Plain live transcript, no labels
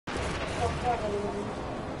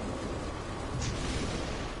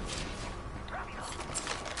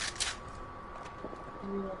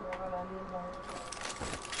Attention.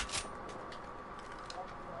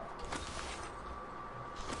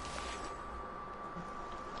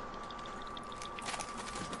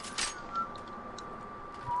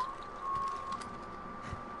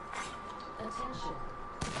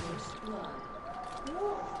 First blood.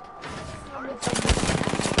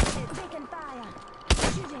 Taking fire.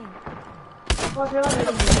 Shooting.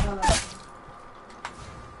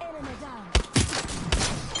 Enemy down.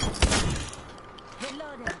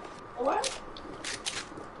 Reloading. What?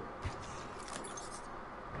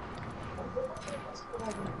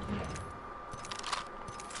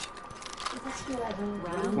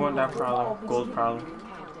 Want that prowler, gold prowler.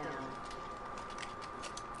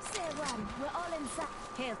 Say one. We're all inside.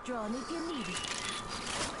 Health drone if you need it.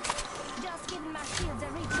 Just giving my shields a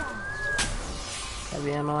recharge.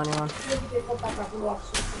 Heavy ammo, anyone?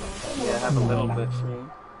 Yeah, I have a little bit for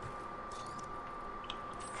you.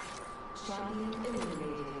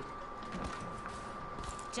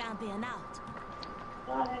 Champion out.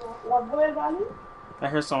 I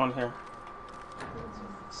hear someone here.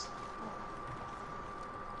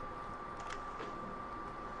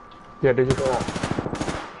 Yeah, did you go out?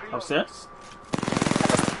 Upstairs?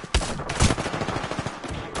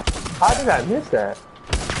 How did I miss that?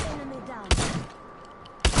 Enemy down.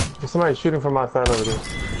 There's somebody shooting from outside over there.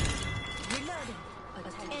 Reloading.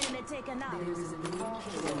 Enemy taken out.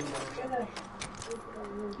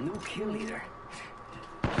 New kill leader.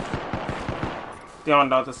 They're on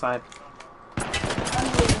the other side.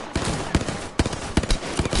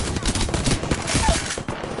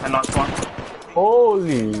 I knocked one.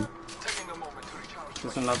 Holy!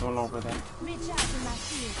 There's another one over there. Recharging my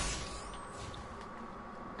shields.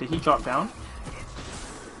 Did he drop down?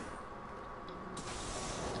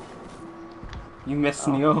 You missed,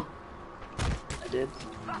 Neil. I did.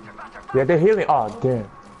 Yeah, they're healing. Oh, damn.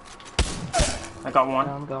 I got one.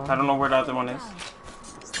 I'm going. I don't know where the other one is.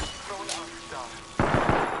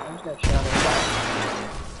 I just got shot at.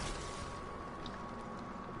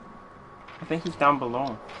 I think he's down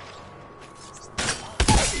below.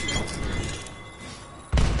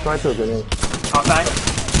 Try to grenade. Outside.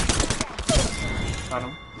 Got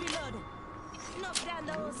him. Reloading. Knock down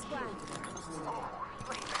the whole squad.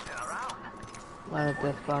 A lot of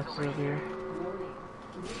death boxes over here.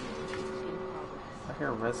 I hear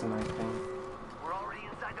a resin, I think.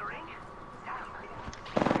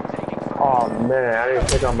 Oh man, I didn't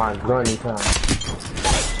take out my gun in time.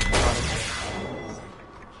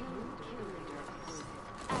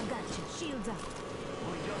 I got you. Shields up.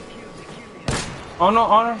 Oh no,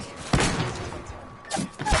 Honor!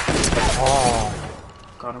 Oh,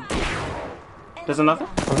 Got him. There's another?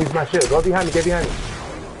 I'm using my shield. Go behind me, get behind me.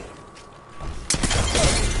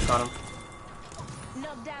 Got him.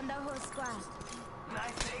 Knock down the whole squad.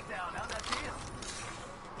 Nice takedown. How'd that feel?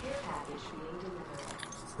 Care package being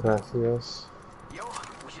delivered. Gracias. Yo,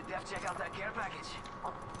 we should def check out that care package.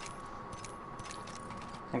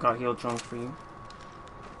 I got heal drone for you.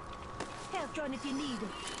 Health drone if you need it.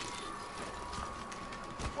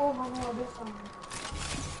 Oh my god, this one.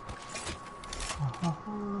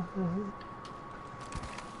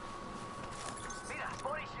 Mira,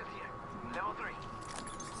 body shield here. Level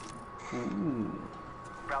 3. Ooh.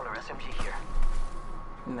 Prowler SMG here.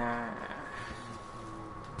 Nah.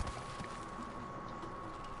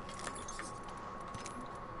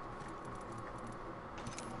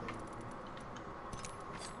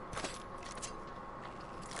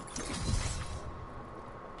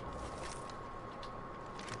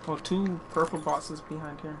 Oh, 2 purple boxes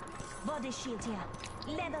behind here. Body shield here.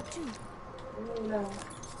 Leather 2. No.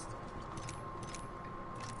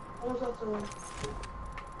 What's up to him?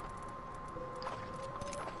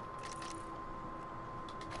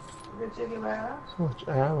 Good chicken man. So much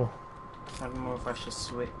ammo. I don't know if I should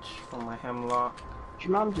switch from my hemlock.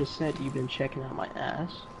 Your mom just said you've been checking out my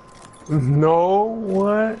ass. No,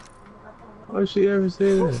 what? Why would she ever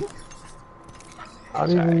say that? I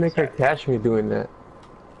don't even make her catch me doing that.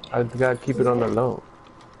 I gotta keep it on the low.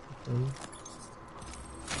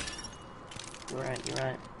 You're right, you're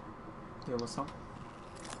right. Yeah, what's up?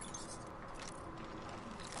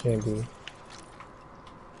 Can't be.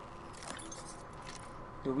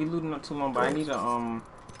 Dude, we looting not too long, but I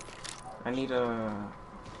need a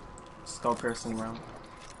skull piercing round.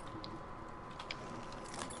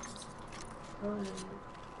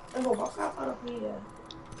 Eu vou colocar para filha.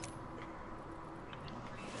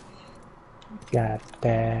 Got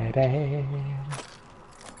that ass.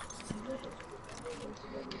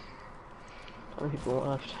 How many people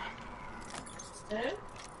left?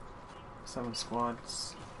 7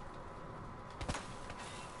 squads.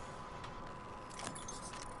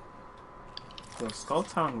 Yo,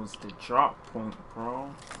 Skulltown was the drop point, bro.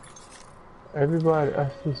 Everybody, I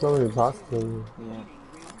see so many boxes. Yeah.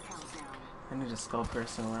 I need a skull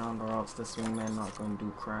person around, or else this wingman not gonna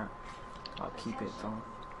do crap. I'll keep it though.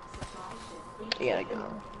 You gotta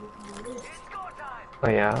go. Oh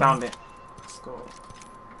yeah? Found it. Skull.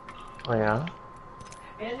 Oh yeah?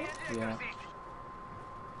 Yeah.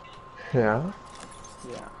 Yeah?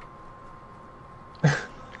 Yeah.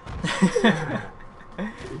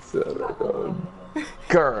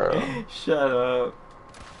 Girl. Shut up.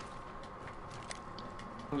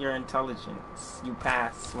 Your intelligence. You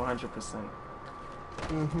pass 100%.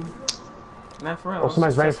 Mm-hmm. Not for real. Oh,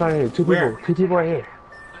 somebody's right in front of you. Two Where? people. 2 people right here.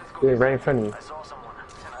 Yeah, right in front of you. I saw someone.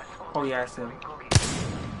 And I thought Oh yeah, I see him. cookies.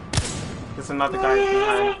 There's another guy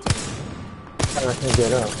behind. I can't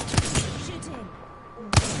get up. Shoot him.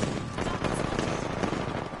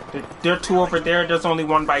 There are 2 over there. There's only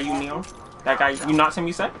 1 by you, Neil. That guy, you knocked him,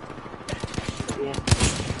 you said? Yeah.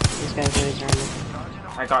 These guys really trying to.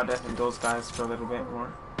 I got those guys for a little bit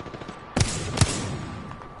more.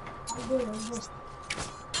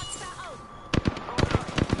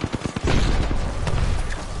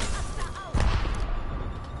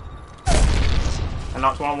 I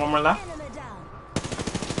knocked one more left. Enemy down.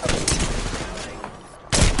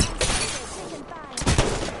 Taking fire.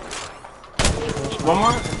 One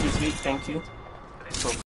more? He's weak, thank you. So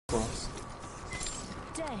close.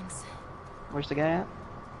 Thanks. Where's the guy at?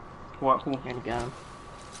 What? Who? Here, got him.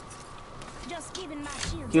 Just giving my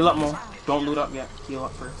shield. Heal up more. Don't loot up yet. Heal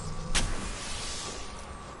up first.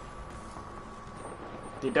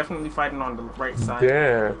 They're definitely fighting on the right side.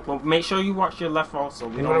 Yeah. Well, make sure you watch your left also.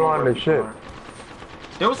 We You don't know know on where the people ship. are.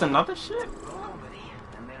 There was another ship? Nobody.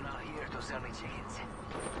 And they're not here to sell me chickens.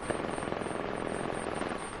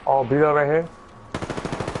 Oh, beat up right here?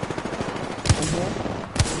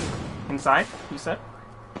 Inside, you said?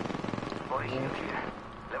 Body shield here.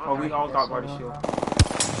 Level Oh, we 3. all got body shield.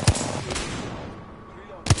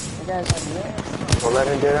 The guy's over there. Don't let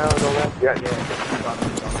him get out. Don't let. Yeah, Yeah, we got it.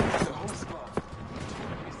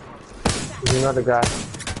 There's another guy.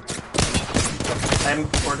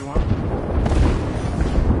 M41.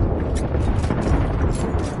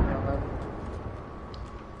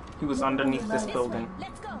 He was underneath this building.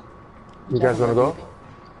 Let's go. You guys wanna go?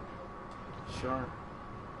 Sure.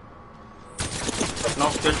 No,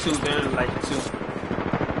 they're 2. They're like 2.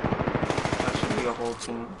 That should be a whole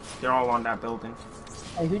team. They're all on that building.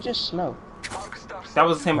 Hey, who just smoked? That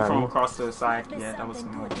was him from Honey. across the side. There's Yeah, that was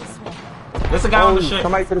something him. good this way. There's a guy on the ship.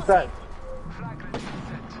 Somebody to the side.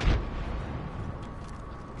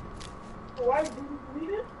 Why did you leave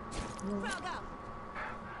it? Frog out.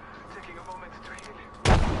 Taking a moment to heal.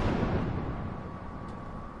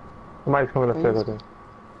 Somebody's coming upstairs, I think.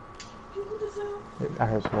 You put this out? I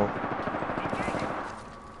heard smoke.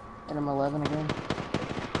 Hit him 11 again.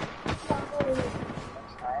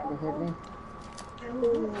 Trying to hit me.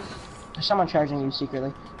 There's someone charging you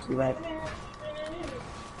secretly. Be right.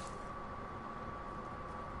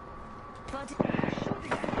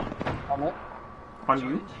 On it. On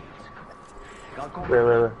you? Wait. They're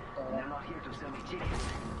not here to sell me chickens.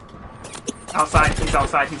 Outside. He's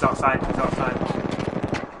outside. He's outside. He's outside.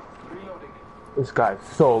 Reloading. This guy's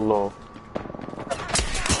so low.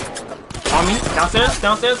 On me. Downstairs.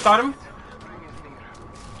 Downstairs. Got him.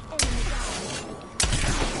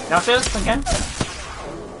 Downstairs again.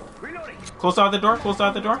 Reloading. Close out the door. Close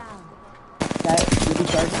out the door. Guy, you be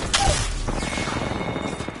charging?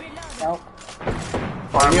 No.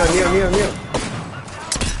 Oh, Neil.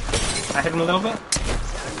 I hit him a little bit.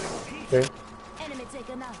 Okay. Enemy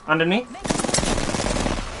taken out. Underneath.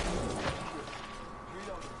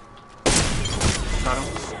 Got him.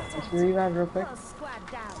 Let's revive real quick. Whole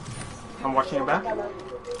squad down. I'm watching your back. Only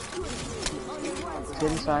one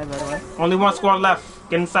Get inside, by the way. Only 1 squad left.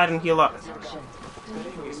 Get inside and heal up.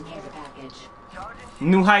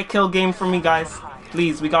 New high kill game for me, guys.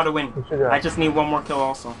 Please, we gotta win. I just need 1 more kill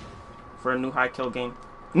also. For a new high kill game.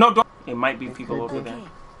 No, don't. It might be people over there.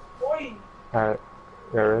 Boy, Alright.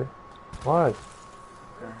 Yeah, ready? What?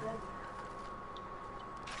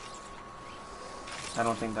 I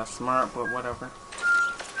don't think that's smart, but whatever.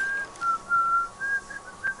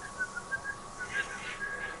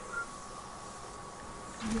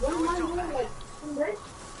 what am I doing? Like, some rich?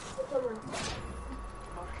 What's over?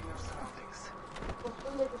 Marking your surroundings.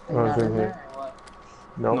 No one's in here.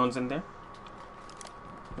 No Nope. one's in there?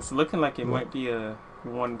 It's looking like it might be a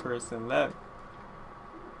 1 person left.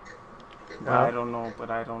 But I don't know,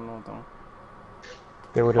 though.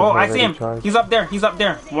 They would have Oh, I see him. charged. He's up there. He's up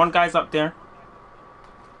there. 1 guy's up there.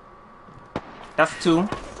 That's 2. You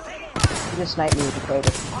just sniped me with the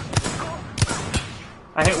crater.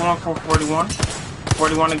 I hit one for 41.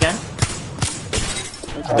 41 again.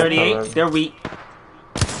 38. They're weak.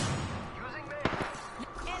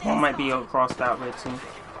 One might be across that way too.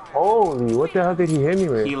 Holy, what the hell did he hit me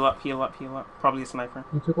with? Heal up, heal up, heal up. Probably a sniper.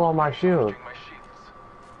 He took all my shield.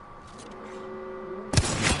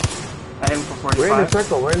 I hit him for 45. We're in the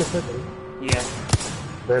circle, we're in the circle. Yeah,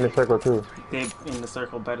 They're in the circle too. they're in the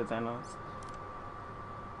circle better than us.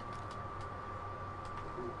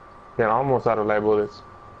 Yeah, I'm almost out of light bullets.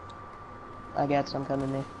 I got some coming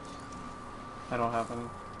to me. I don't have any.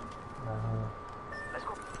 Let's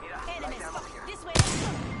go. Mira, Enemies. light ammo here. This way.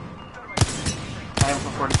 I hit him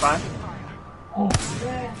for 45.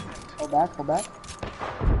 Pull back, pull back.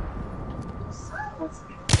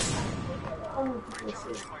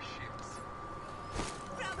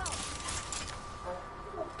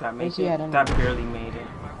 That made Yeah, I it. don't That barely made it.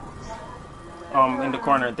 In the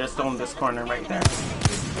corner. They're still in this corner right there.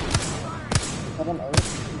 Hit him 8.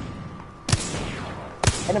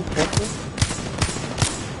 Hit him 50.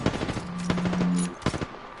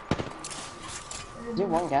 Is it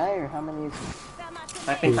one guy or how many is it?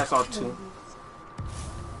 I think I saw 2.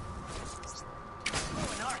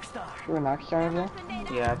 Threw an arc star over there?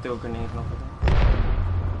 Yeah, I threw a grenade over there.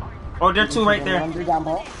 Oh, there are 2 right there. They're down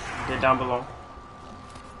below. They're down below.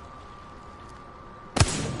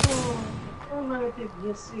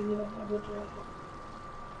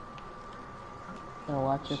 Gonna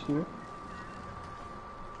watch up here.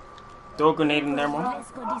 Throw a grenade in there, more.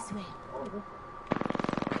 Let's go this way.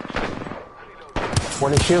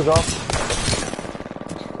 One his shield's off.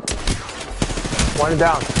 One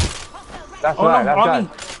down. That's Oh right, no, that's on right. me!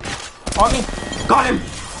 On me! Got him!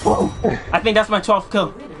 Whoa. I think that's my 12th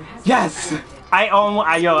kill. Yes!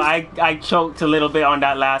 I choked a little bit on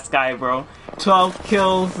that last guy, bro. 12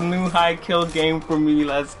 kills, new high kill game for me.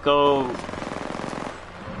 Let's go.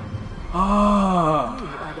 Oh.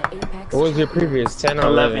 What was your previous? 10 or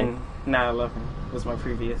 11. Nah, 11 was my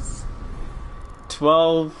previous.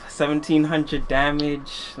 12, 1700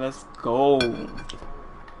 damage. Let's go.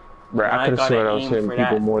 Bro, I could have sworn I was hitting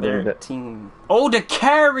people more than that. 13. Oh, the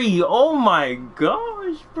carry! Oh my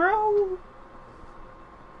gosh, bro.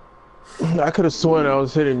 I could have sworn I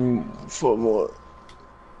was hitting 4 more.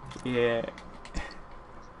 Yeah.